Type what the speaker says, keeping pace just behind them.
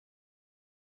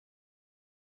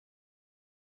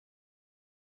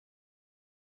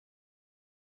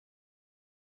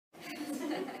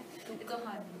it's all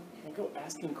hard. And go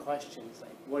asking questions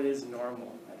like, what is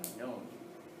normal? I don't know.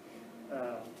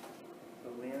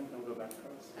 Leanne, I'll go back to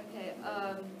Carlos. Okay,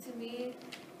 to me,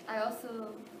 I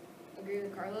also agree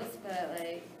with Carlos, but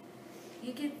like,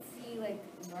 you can see like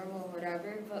normal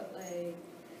whatever, but like,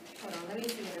 hold on, let me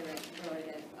see what I wrote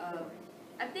again.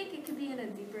 I think it could be in a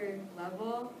deeper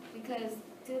level, because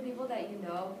to the people that you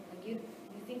know, like you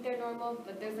think they're normal,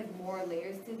 but there's like more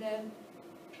layers to them,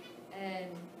 and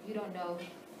you don't know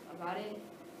about it.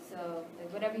 So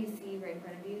like whatever you see right in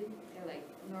front of you, they're like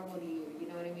normal to you. You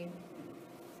know what I mean?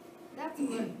 That's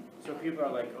what. So people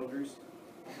are like ogres?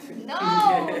 No!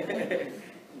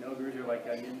 And ogres are like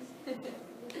onions?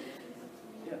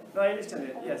 Yeah, no, I understand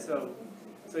it. Yeah, so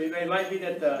it might be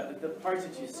that the parts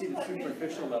that you see, the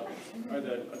superficial levels, are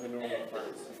the normal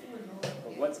parts.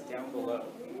 But what's down below?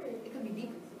 It could be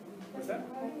deeper. What's that?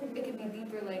 It could be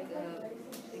deeper, like,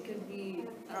 it could be,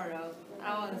 I don't know, I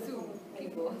don't want to sue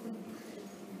people.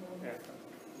 Yeah.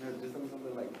 No, just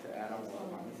something like to add on what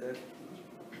Mom said.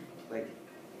 Like,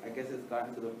 I guess it's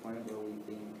gotten to the point where we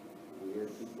think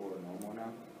weird people are normal now.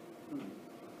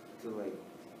 So like,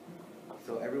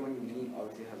 so everyone you meet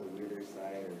obviously has a weirder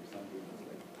side or something that's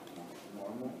like not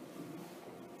normal.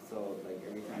 So like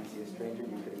every time you see a stranger,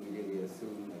 you could immediately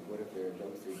assume like, what if they're a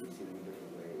jokester? You see them a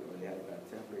different way, or they have a bad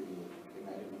temper. You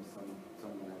imagine them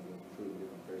someone as a completely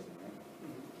different person, right?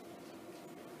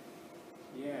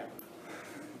 Yeah.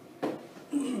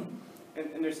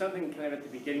 And there's something kind of at the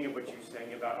beginning of what you're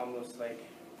saying about almost like,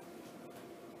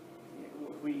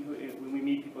 when we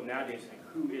meet people nowadays, like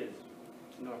who is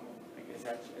normal? Like is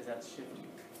that shifting?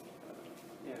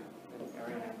 Yeah.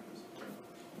 Ariana.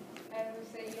 I would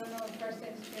say you don't know a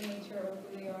person's true nature or who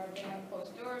they are. They have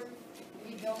closed doors.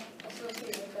 If you don't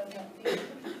associate with them, that feels.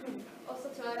 Also,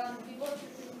 to add on, people have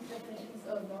different definitions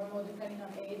of normal depending on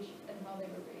age and how they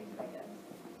were raised, I guess.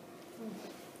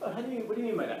 What do you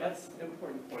mean by that? That's an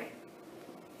important point.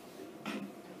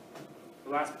 The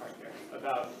last part there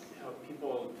about how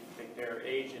people think their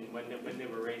age and when they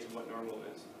were raised and what normal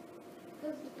is.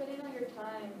 Because depending on your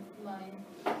timeline,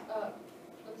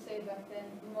 let's say back then,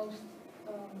 most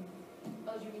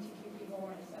LGBTQ people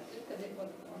weren't accepted because it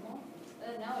wasn't normal.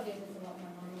 And then nowadays it's a lot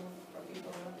more normal for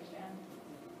people to understand.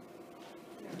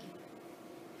 Yeah.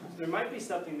 So there might be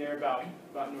something there about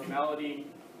normality.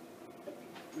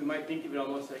 We might think of it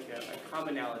almost like a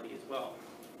commonality as well.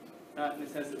 Not in the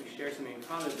sense that we share something in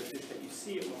common, but just that you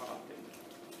see it more often.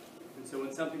 And so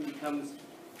when something becomes,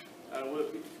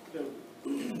 the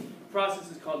process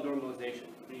is called normalization.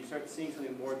 When you start seeing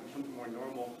something more, it becomes more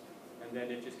normal, and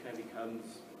then it just kind of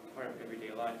becomes part of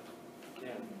everyday life.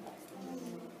 Yeah.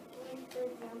 Like, for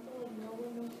example, like no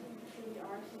one knows who you truly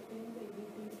are, so things that you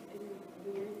think is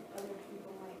weird, other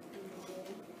people might think is weird.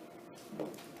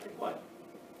 Like what?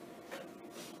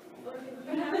 Or if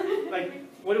you have, Like,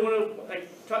 what do you want to, like,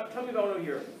 tell me about one of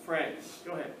your friends.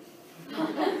 Go ahead. I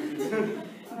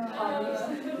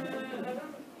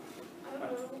don't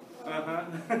know. Uh-huh.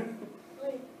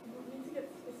 Like, you need to get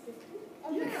specific.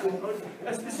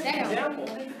 A specific example.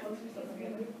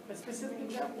 A specific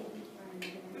example. It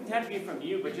doesn't have to be from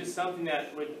you, but just something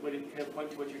that would kind of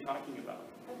point to what you're talking about.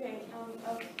 Okay, a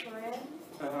friend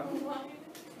Uh-huh. of mine,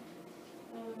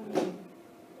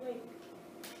 like,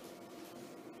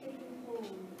 taking home.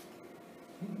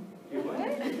 You what?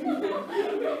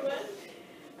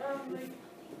 Like,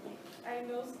 I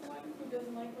know someone who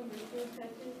doesn't like when there's food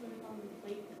touches when it's on the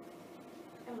plate.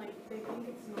 And like, they think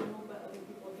it's normal, but other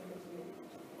people think it's weird.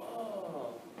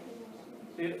 Oh.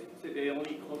 So they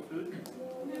only eat cold food?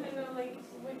 No, like,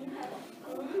 when you have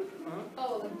food, Uh-huh.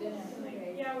 Oh, like dinner.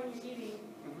 like, yeah, when you're eating,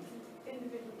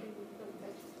 individual people don't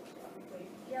touch stuff on the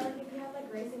plate. Yeah, like if you have like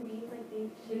rice and beans, like they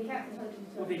can't touch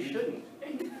each Well, other. they shouldn't.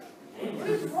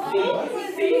 What's wrong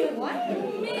with it? What? I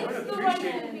would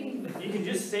appreciate. You can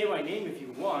just say my name if you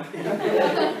want.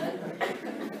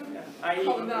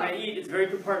 I eat, it's very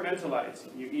compartmentalized.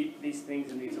 You eat these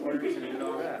things in these orders and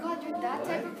all that. God, you're that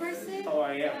type of person? Oh,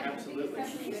 I am, absolutely.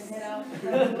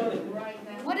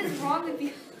 What is wrong with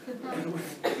you?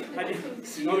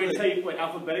 You want me to tell you what,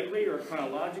 alphabetically or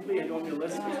chronologically? I don't want me to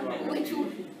list what's wrong. Which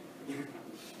one?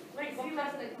 Like,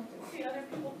 see, other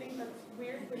people think that's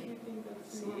weird, but you think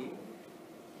that's normal.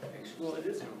 Well, it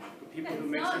is normal. People who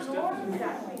mix their stuff.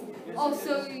 Exactly. Oh,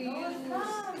 so you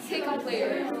take a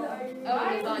flavor of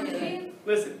lasagna.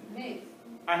 Listen,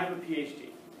 I have a PhD.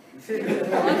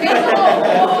 Okay,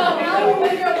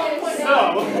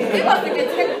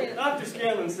 So, Dr.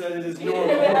 Scanlon said it is normal.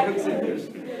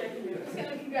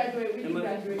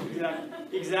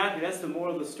 Exactly, that's the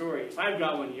moral of the story. If I've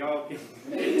got one, y'all can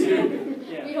get too.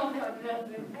 Yeah. We don't have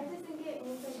nothing. I just think it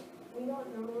means like we don't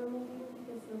know normal people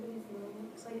because nobody's normal.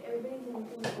 It's like everybody's in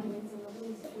different moments and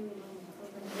nobody's truly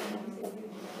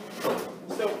normal.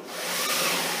 So,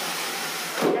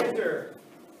 you guys are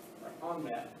on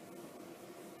that.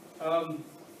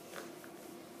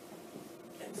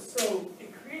 And so, it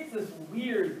creates this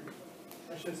weird,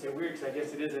 I shouldn't say weird because I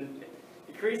guess it isn't,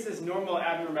 it creates this normal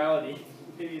abnormality,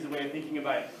 maybe is a way of thinking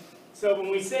about it. So when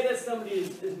we say that somebody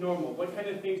is normal, what kind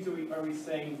of things are we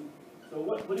saying? So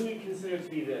what do we consider to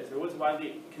be this? Or what's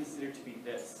widely considered to be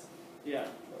this? Yeah.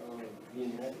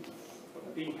 Being happy.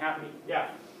 Being happy,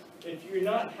 yeah. If you're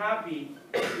not happy,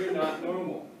 you're not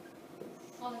normal.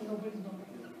 Oh, nobody's normal.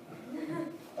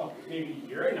 Oh, maybe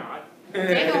you're not.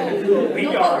 Damn. We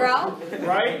No are, route.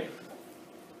 right?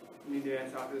 We need to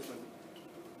answer off this one.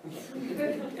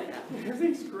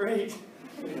 Everything's great.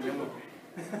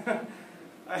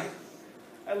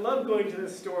 I love going to the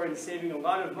store and saving a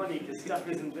lot of money because stuff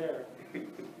isn't there.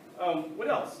 What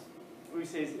else? What we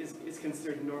say is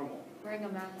considered normal? Wearing a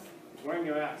mask. Wearing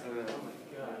your mask. Oh my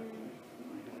god.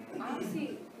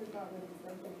 Honestly, forgot what it's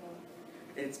like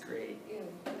though. It's great. Ew,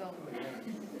 no.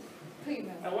 Put your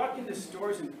mask. I walk into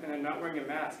stores and I'm not wearing a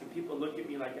mask, and people look at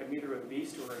me like I'm either a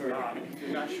beast or a god.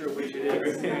 They're not sure which it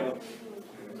is.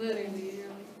 Literally, you're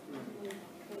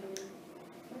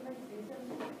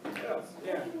What else?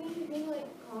 Yeah. What do you mean being like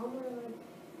calm or like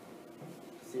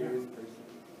Serious person.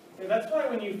 And that's why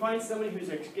when you find somebody who's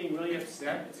like getting really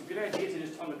upset, it's a good idea to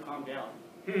just tell them to calm down.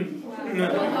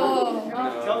 oh.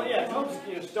 Tell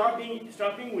them,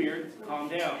 stop being weird, calm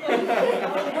down. It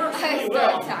works I really start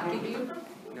well. attacking you.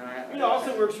 No, You know,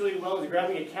 also works really well is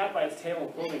grabbing a cat by its tail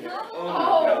and pulling it.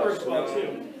 Oh, That works well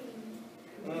too.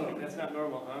 Oh, that's not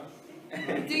normal, huh?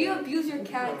 Do you abuse your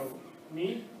cats?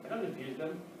 Me? I don't abuse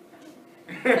them.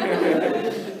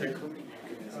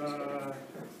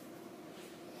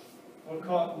 We'll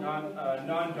call it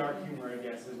non-dark humor, I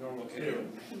guess, is normal too.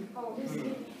 Oh, I don't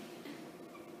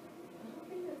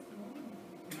think that's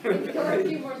normal. Dark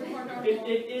humor is more normal.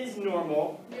 It is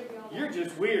normal. Yeah, we all know. You're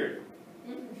just weird.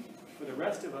 For the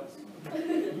rest of us.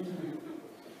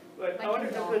 But I wonder,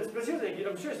 but seriously,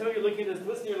 I'm sure some of you looking at this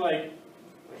list and you're like,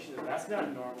 well, she said, that's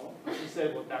not normal. She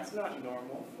said, well, that's not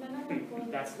normal.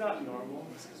 That's not normal.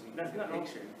 That's not normal.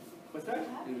 What's that?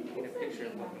 Do we paint a picture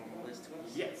of what normal is to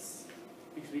us? Yes.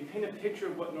 Because we paint a picture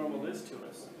of what normal is to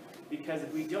us. Because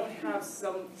if we don't have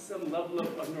some level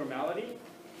of normality,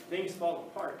 things fall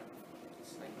apart.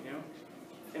 You know?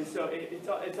 And so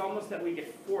it's almost that we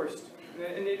get forced.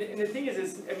 And the thing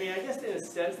is, I mean, I guess in a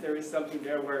sense there is something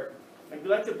there where, like, we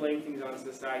like to blame things on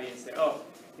society and say, oh,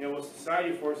 you know, well,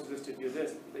 society forces us to do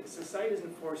this. But society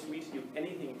doesn't force me to do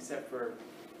anything except for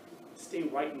stay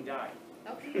white and die.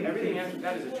 Okay. Everything after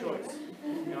that is a choice.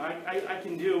 You know, I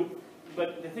can do,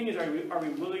 but the thing is, are we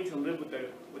willing to live with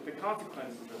the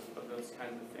consequences of those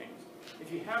kinds of things?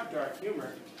 If you have dark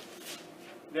humor,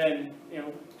 then, you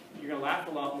know, you're going to laugh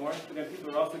a lot more, but then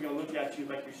people are also going to look at you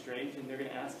like you're strange, and they're going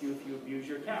to ask you if you abuse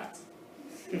your cats.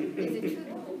 Is it true?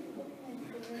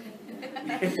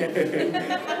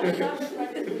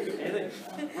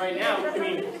 Right now, I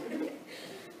mean,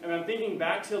 I'm thinking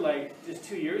back to like just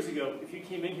 2 years ago. If you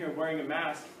came in here wearing a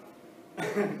mask,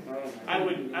 I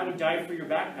would die for your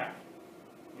backpack.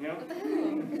 You know? What the hell?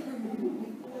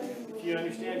 If you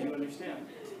understand, you understand.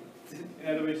 In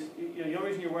other words, you know, the only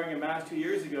reason you're wearing a mask 2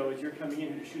 years ago is you're coming in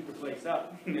here to shoot the place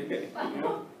up. You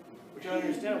know? Which I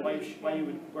understand why you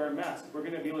would wear a mask. We're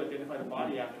going to be able to identify the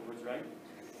body afterwards, right?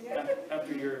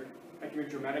 After your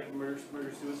dramatic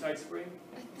murder-suicide spree.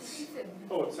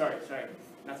 Oh, sorry.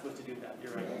 Not supposed to do that.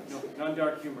 You're right. No,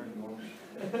 non-dark humor.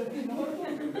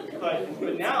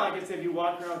 But now, like I said, if you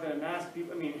walk around with a mask,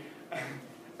 people, I mean,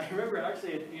 I remember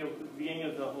actually at the beginning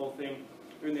of the whole thing,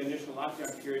 during the initial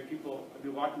lockdown period, people would be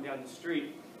walking down the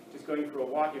street, just going for a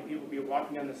walk, and people would be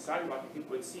walking down the sidewalk, and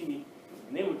people would see me,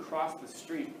 and they would cross the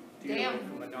street to get away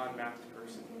from a non-masked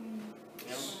person. You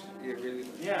know? It really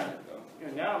Yeah. You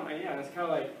know, now, that's kind of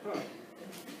like, huh.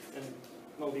 And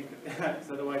we'll leave it at that,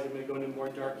 because otherwise I'm going to go into more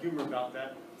dark humor about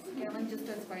that. Gavin just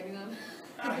starts fighting them.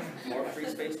 more free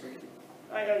space for you.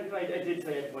 I did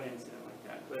tell you one incident like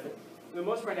that, but for the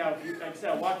most part now, like I said,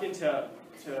 I walk into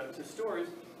stores,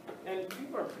 and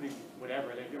people are pretty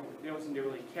whatever. They don't seem to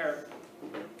really care.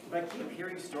 But I keep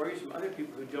hearing stories from other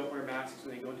people who don't wear masks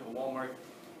when they go into a Walmart,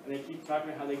 and they keep talking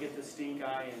about how they get the stink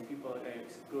eye and people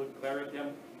go glare at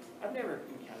them. I've never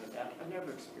encountered that. I've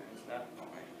never experienced that.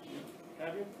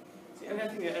 Have you? See, and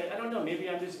that's the thing, I don't know. Maybe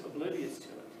I'm just oblivious to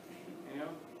it. You know?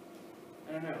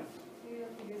 I don't know. Maybe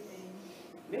that's a good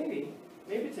thing.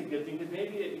 Maybe it's a good thing, but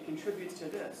maybe it contributes to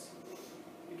this.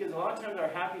 Because a lot of times our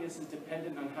happiness is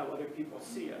dependent on how other people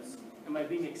see us. Am I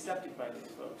being accepted by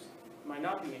these folks? Am I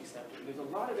not being accepted? There's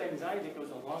a lot of anxiety that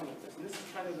goes along with this, and this is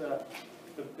kind of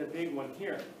the big one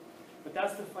here. But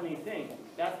that's the funny thing.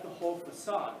 That's the whole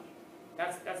facade.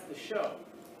 That's the show.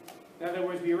 In other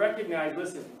words, we recognize,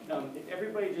 listen,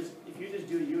 if you just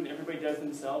do you and everybody does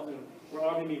themselves, and we're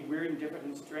all going to be weird and different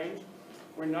and strange,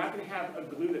 we're not going to have a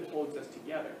glue that holds us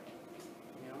together.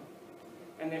 You know?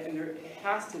 And there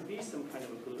has to be some kind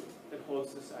of a glue that holds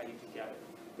society together.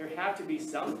 There have to be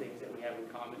some things that we have in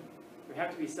common. There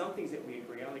have to be some things that we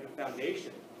agree on, like a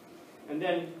foundation. And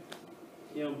then,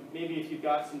 you know, maybe if you've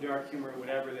got some dark humor or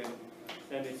whatever,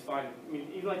 then it's fine. I mean,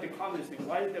 even like the calmness thing,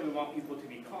 why is it that we want people to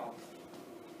be calm?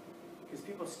 Because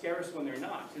people scare us when they're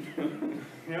not, you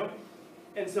know?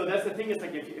 And so that's the thing, is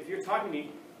like if you're talking to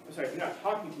me, I'm sorry, if you're not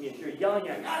talking to me, if you're yelling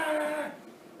at me,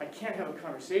 I can't have a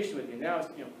conversation with you. Now it's,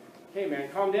 you know, hey man,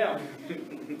 calm down.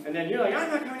 And then you're like, I'm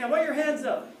not coming down, why your hands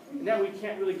up? And now we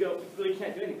can't really do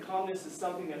anything. Calmness is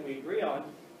something that we agree on,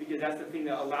 because that's the thing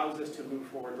that allows us to move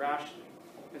forward rationally.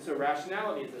 And so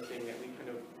rationality is the thing that we kind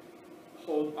of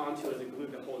hold onto as a glue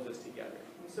that holds us together.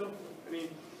 And so, I mean,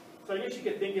 so I guess you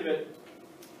could think of it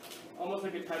almost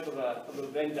like a type of a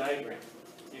Venn diagram,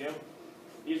 you know?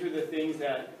 These are the things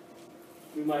that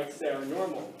we might say are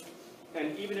normal.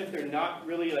 And even if they're not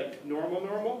really like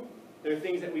normal, they're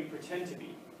things that we pretend to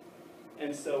be.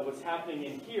 And so what's happening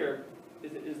in here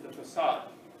is the facade.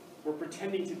 We're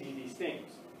pretending to be these things.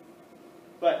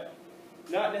 But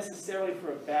not necessarily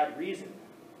for a bad reason.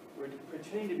 We're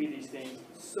pretending to be these things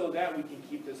so that we can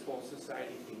keep this whole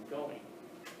society thing going,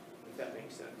 if that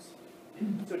makes sense.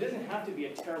 So it doesn't have to be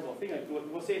a terrible thing. Like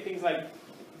we'll say things like,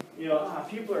 you know,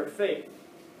 people are fake.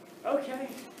 Okay,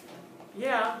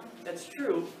 yeah, that's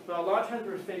true, but a lot of times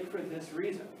we're fake for this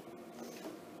reason.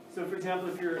 So for example,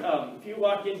 if you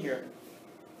walk in here,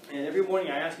 and every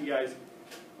morning I ask you guys,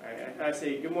 I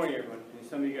say, good morning everyone. And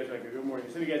some of you guys are like, good morning.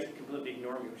 Some of you guys completely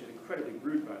ignore me, which is incredibly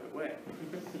rude, by the way.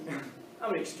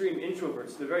 I'm an extreme introvert,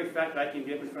 so the very fact that I can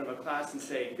get up in front of a class and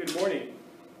say, good morning,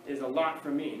 is a lot for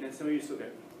me. And then some of you still go,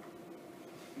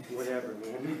 whatever,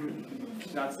 man.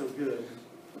 Not so good.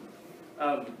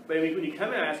 But when you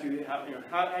come and ask you, how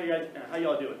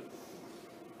y'all doing?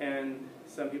 And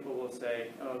some people will say,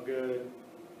 oh, good.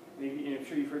 And I'm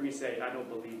sure you've heard me say, I don't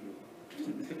believe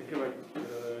you. You're like,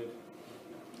 good.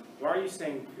 Why are you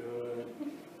saying good?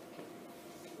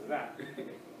 That.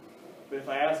 But if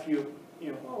I ask you,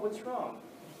 you know, oh, what's wrong?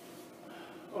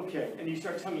 Okay, and you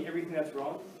start telling me everything that's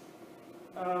wrong.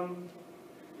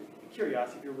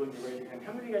 Curiosity, if you're willing to raise your hand.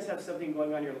 How many of you guys have something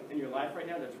going on in your life right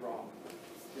now that's wrong?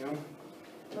 You know?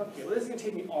 Okay, well this is going to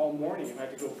take me all morning if I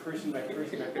have to go person by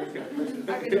person by person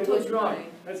by person. So what's wrong?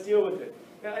 Let's deal with it.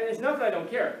 Now, it's not that I don't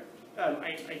care.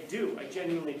 I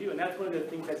genuinely do. And that's one of the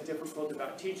things that's difficult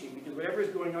about teaching, because whatever is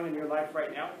going on in your life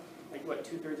right now, like what,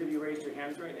 2/3 of you raised your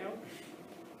hands right now?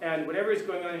 And whatever is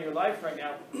going on in your life right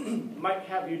now might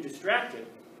have you distracted.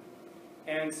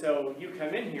 And so you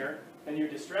come in here and you're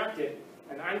distracted,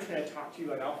 and I'm trying to talk to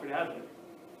you about Alfred Adler.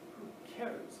 Who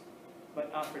cares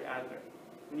about Alfred Adler?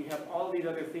 When you have all these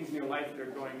other things in your life that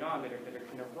are going on that are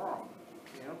kind of wrong,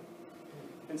 you know?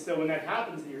 And so when that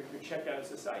happens, you're checked out of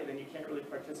society, then you can't really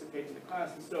participate in the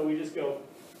class. And so we just go,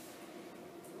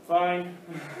 fine,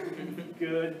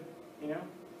 good, you know?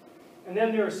 And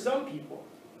then there are some people,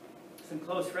 some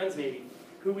close friends maybe,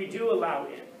 who we do allow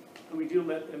in, who we do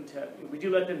let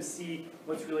them see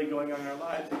what's really going on in our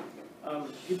lives.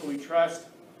 People we trust.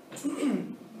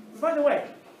 By the way,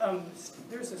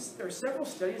 there are several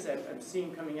studies that I'm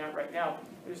seeing coming out right now.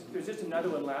 There's just another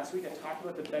one last week that talked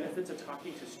about the benefits of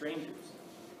talking to strangers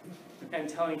and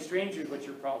telling strangers what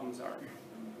your problems are.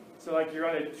 So like you're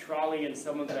on a trolley and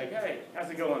someone's like, hey, how's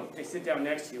it going? They sit down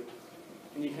next to you.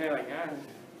 And you kind of like,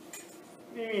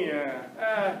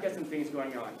 got some things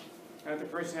going on. And if the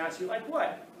person asks you, like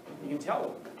what? You can tell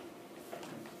them.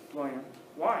 Well,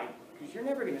 why? Because you're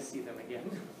never going to see them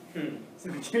again. So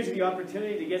it gives you the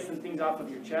opportunity to get some things off of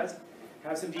your chest,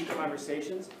 have some deep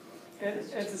conversations. And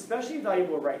it's especially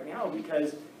valuable right now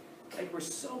because like we're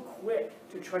so quick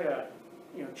to try to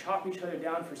chop each other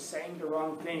down for saying the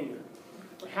wrong thing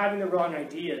or having the wrong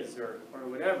ideas or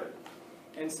whatever.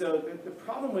 And so the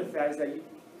problem with that is that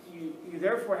you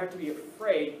therefore have to be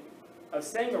afraid of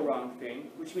saying a wrong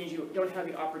thing, which means you don't have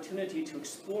the opportunity to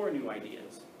explore new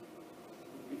ideas,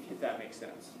 if that makes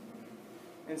sense.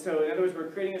 And so, in other words, we're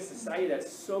creating a society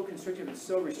that's so constrictive and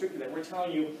so restrictive that we're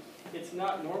telling you it's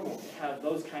not normal to have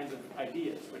those kinds of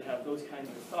ideas or to have those kinds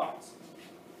of thoughts,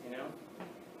 you know?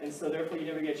 And so, therefore, you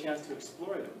never get a chance to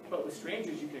explore them. But with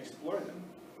strangers, you can explore them.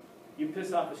 You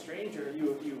piss off a stranger,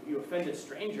 you offend a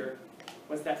stranger,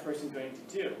 what's that person going to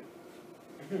do?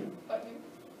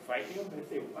 fight you, but if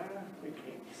they,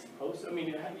 suppose, I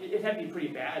mean, it'd have to be pretty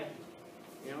bad,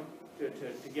 you know,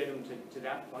 to get them to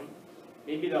that point.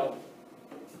 Maybe they'll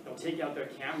take out their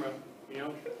camera, you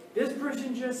know. This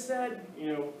person just said,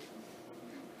 you know,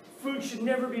 food should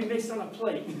never be mixed on a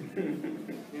plate,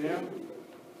 you know.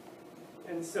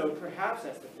 And so perhaps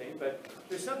that's the thing, but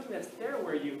there's something that's there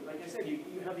where you, like I said, you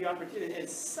have the opportunity. It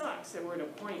sucks that we're at a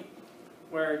point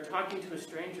where talking to a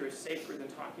stranger is safer than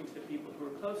talking to the people who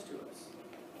are close to us.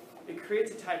 It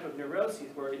creates a type of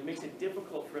neuroses where it makes it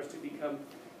difficult for us to become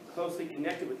closely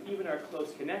connected with even our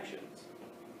close connections.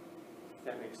 If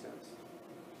that makes sense.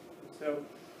 So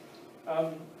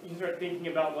you start thinking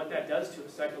about what that does to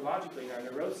us psychologically in our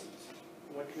neuroses,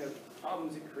 what kind of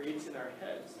problems it creates in our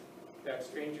heads. That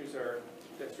strangers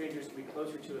can be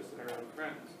closer to us than our own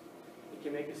friends. It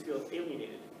can make us feel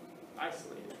alienated,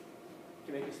 isolated. It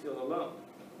can make us feel alone.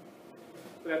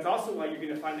 But that's also why you're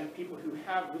going to find that people who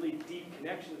have really deep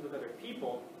connections with other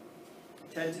people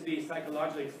tend to be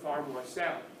psychologically far more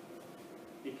sound,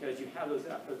 because you have those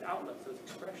outlets, those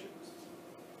expressions.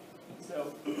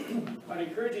 So I'd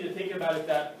encourage you to think about it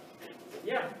that,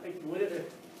 yeah, like,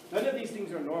 none of these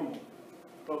things are normal.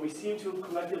 But we seem to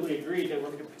collectively agree that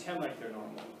we're going to pretend like they're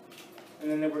normal.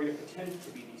 And then that we're going to pretend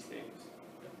to be these things.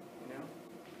 You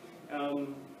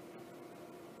know?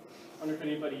 I wonder if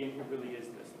anybody in here really is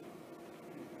this.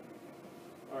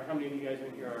 Or how many of you guys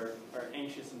in here are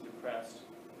anxious and depressed?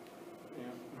 You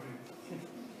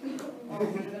know?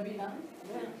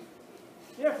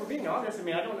 Yeah, if we're being honest, I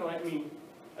mean, I don't know. I mean,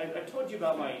 I've told you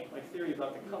about my theory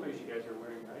about the colors you guys are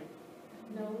wearing, right?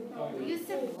 No. You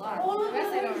said black. Oh, The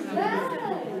rest I don't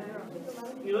remember.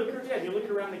 You look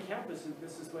around the campus, and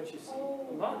this is what you see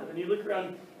a lot of. And you look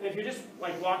around, and if you're just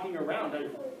like walking around,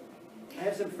 I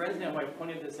have some friends now who I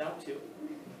pointed this out to,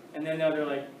 and then now they're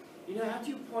like, you know, after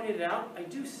you pointed it out, I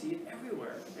do see it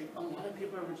everywhere. Like, a lot of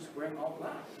people are just wearing all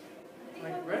black.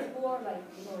 Like, right?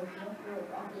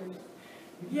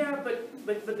 Yeah,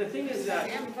 but the thing is that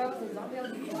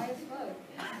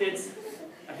it's,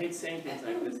 I hate saying things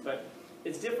like this, but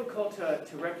it's difficult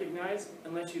to recognize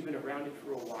unless you've been around it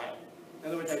for a while. In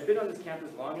other words, I've been on this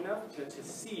campus long enough to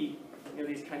see, you know,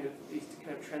 these kind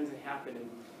of trends that happen,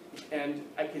 and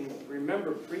I can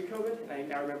remember pre-COVID, and I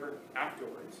now remember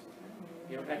afterwards.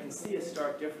 You know, I can see a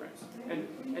stark difference. And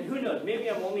who knows? Maybe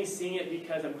I'm only seeing it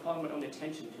because I'm calling my own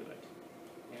attention to it.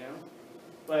 You know,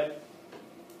 but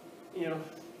you know,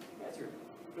 you guys are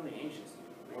really anxious,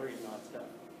 worried, and all that stuff.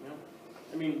 You know,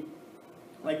 I mean.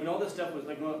 Like when all this stuff was,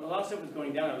 like when a lot of stuff was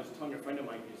going down, I was telling a friend of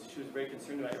mine, she was very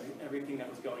concerned about everything that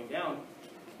was going down.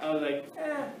 I was like,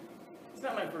 it's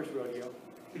not my first rodeo.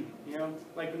 You know,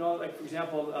 like when all, like for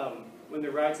example, when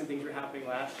the riots and things were happening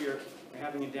last year, they're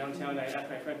happening in downtown, I asked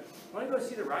my friend, want to go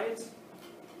see the riots?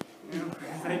 You know,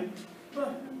 and,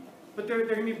 but they're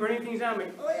going to be burning things down. I'm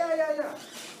like, oh yeah.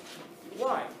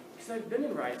 Why? Because I've been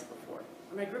in riots before.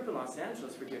 I mean, I grew up in Los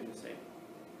Angeles, for goodness sake.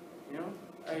 You know?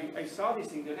 I saw these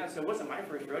things go down, so it wasn't my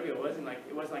first rodeo. It wasn't like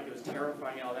it was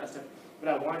terrifying and all that stuff. But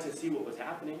I wanted to see what was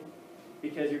happening,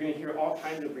 because you're going to hear all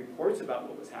kinds of reports about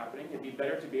what was happening. It'd be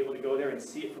better to be able to go there and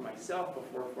see it for myself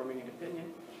before forming an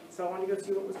opinion. So I wanted to go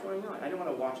see what was going on. I didn't want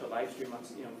to watch a live stream,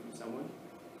 you know, from someone.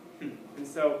 And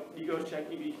so you go check.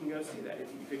 You can go see that.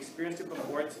 If you've experienced it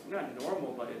before, it's not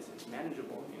normal, but it's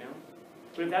manageable. You know.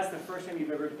 But if that's the first time you've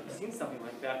ever seen something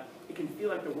like that, it can feel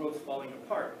like the world's falling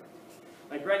apart.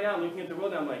 Like right now, I'm looking at the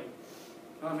world, and I'm like,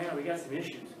 oh man, we got some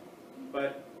issues.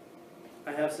 But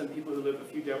I have some people who live a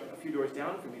few doors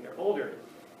down from me. They're older,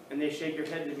 and they shake their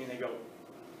heads at me and they go,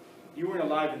 "You weren't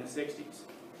alive in the '60s."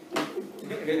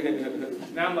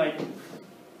 Now I'm like,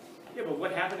 yeah, but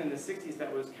what happened in the '60s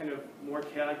that was kind of more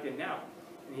chaotic than now?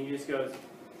 And he just goes,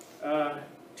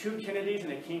 2 Kennedys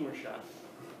and a king were shot.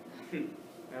 And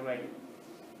I'm like,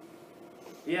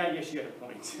 yeah, I guess you got a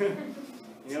point.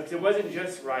 You know, because it wasn't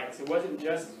just riots, it wasn't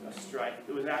just a strike,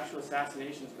 it was actual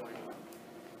assassinations going on.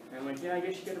 And I'm like, yeah, I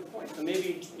guess you get a point. So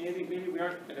maybe we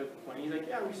aren't at a point. And he's like,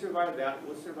 yeah, we survived that,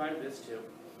 we'll survive this too.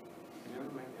 You know,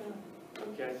 I'm like,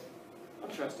 yeah, okay, I'll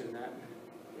trust in that.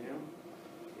 You know,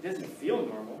 it doesn't feel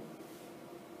normal.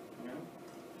 You know,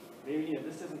 maybe, you know,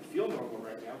 this doesn't feel normal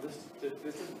right now. This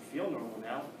doesn't feel normal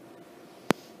now.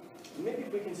 Maybe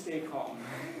if we can stay calm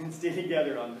and stay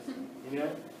together on this, you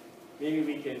know, maybe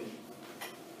we can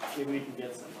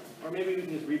get somewhere. Or maybe we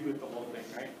can just reboot the whole thing,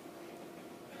 right?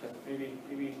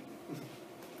 Maybe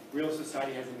real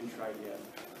society hasn't been tried yet.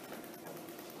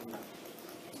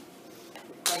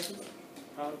 Questions?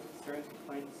 Comments, concerns,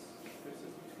 complaints,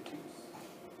 criticisms, critiques?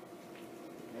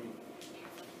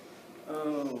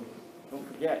 Oh, don't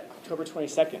forget, October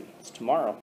 22nd. It's tomorrow.